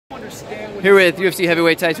Here with UFC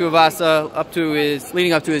heavyweight Tuivasa,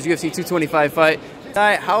 leading up to his UFC 225 fight.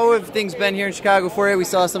 How have things been here in Chicago for you? We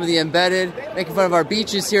saw some of the embedded, making fun of our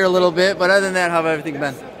beaches here a little bit, but other than that, how have everything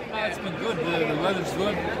been? It's been good. The weather's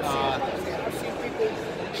good.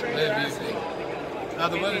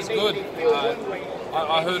 The weather's good.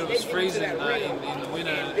 I heard it was freezing in the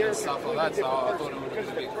winter and stuff like that, so I thought it would be a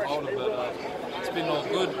bit colder, but it's been all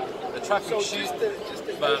good. The traffic's shit,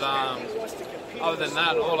 but other than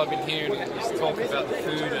that, all I've been hearing is talk about the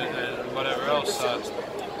food and whatever else, so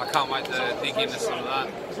I can't wait to dig into some of that.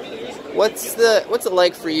 What's it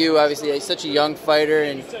like for you? Obviously, you're such a young fighter,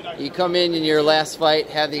 and you come in your last fight,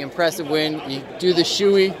 have the impressive win, you do the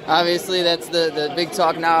shoey. Obviously, that's the big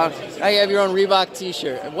talk now. Now you have your own Reebok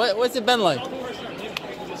T-shirt. What's it been like?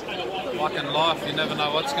 Fucking life, you never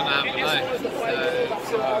know what's going to happen,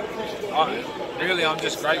 really, I'm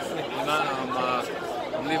just grateful, you know.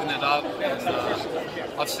 I'm living it up, and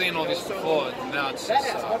I've seen all this before, and now it's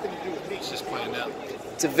just playing out.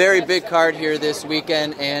 It's a very big card here this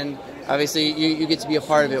weekend, and obviously you get to be a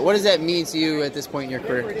part of it. What does that mean to you at this point in your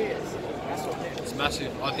career? It's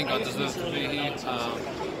massive. I think I deserve to be here.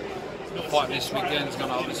 The fight this weekend is going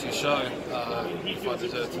to obviously show if I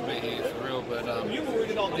deserve to be here for real. But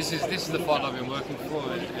this is the fight I've been working for,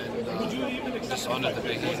 and I'm just honoured to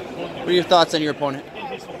be here. What are your thoughts on your opponent?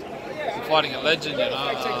 I'm fighting a legend, you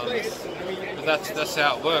know. But that's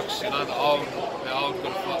how it works, you know. The old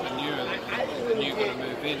got to fight the new, and the new got to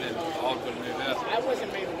move in, and the old got to move out.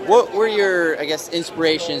 What were your, I guess,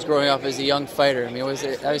 inspirations growing up as a young fighter? I mean, was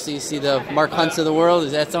it obviously you see the Mark Hunts of the world?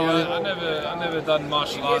 Is that something? Yeah, I never done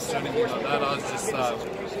martial arts or anything like that. I was just a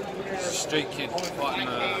street kid fighting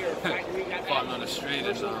on the street,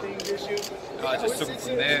 and I just took it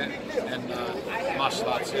from there. And martial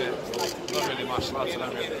arts, yeah, not really martial arts. I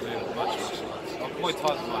don't really believe much martial arts. I'm quite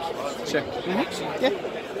tired of martial arts. Sure. Mm-hmm. Yeah.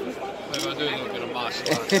 Maybe I do a little bit of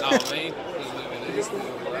martial arts. You know what I mean? A little bit of this, a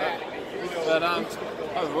little bit of that. But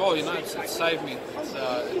overall, you know, it's saved me.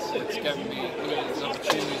 It's given me these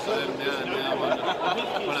opportunities I have now, and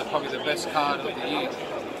now when I'm probably the best card of the year.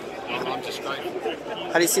 I'm just grateful.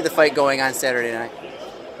 How do you see the fight going on Saturday night?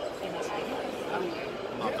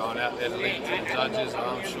 I'm not going out there to leave it to the judges.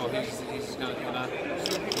 I'm sure he's going to, you know,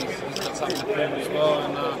 he's got something to prove as well.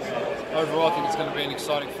 And overall, I think it's going to be an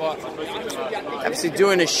exciting fight. Obviously,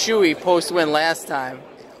 doing a shoey post-win last time.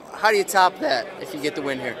 How do you top that if you get the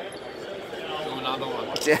win here? Do another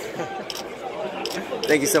one.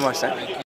 Thank you so much, Sam.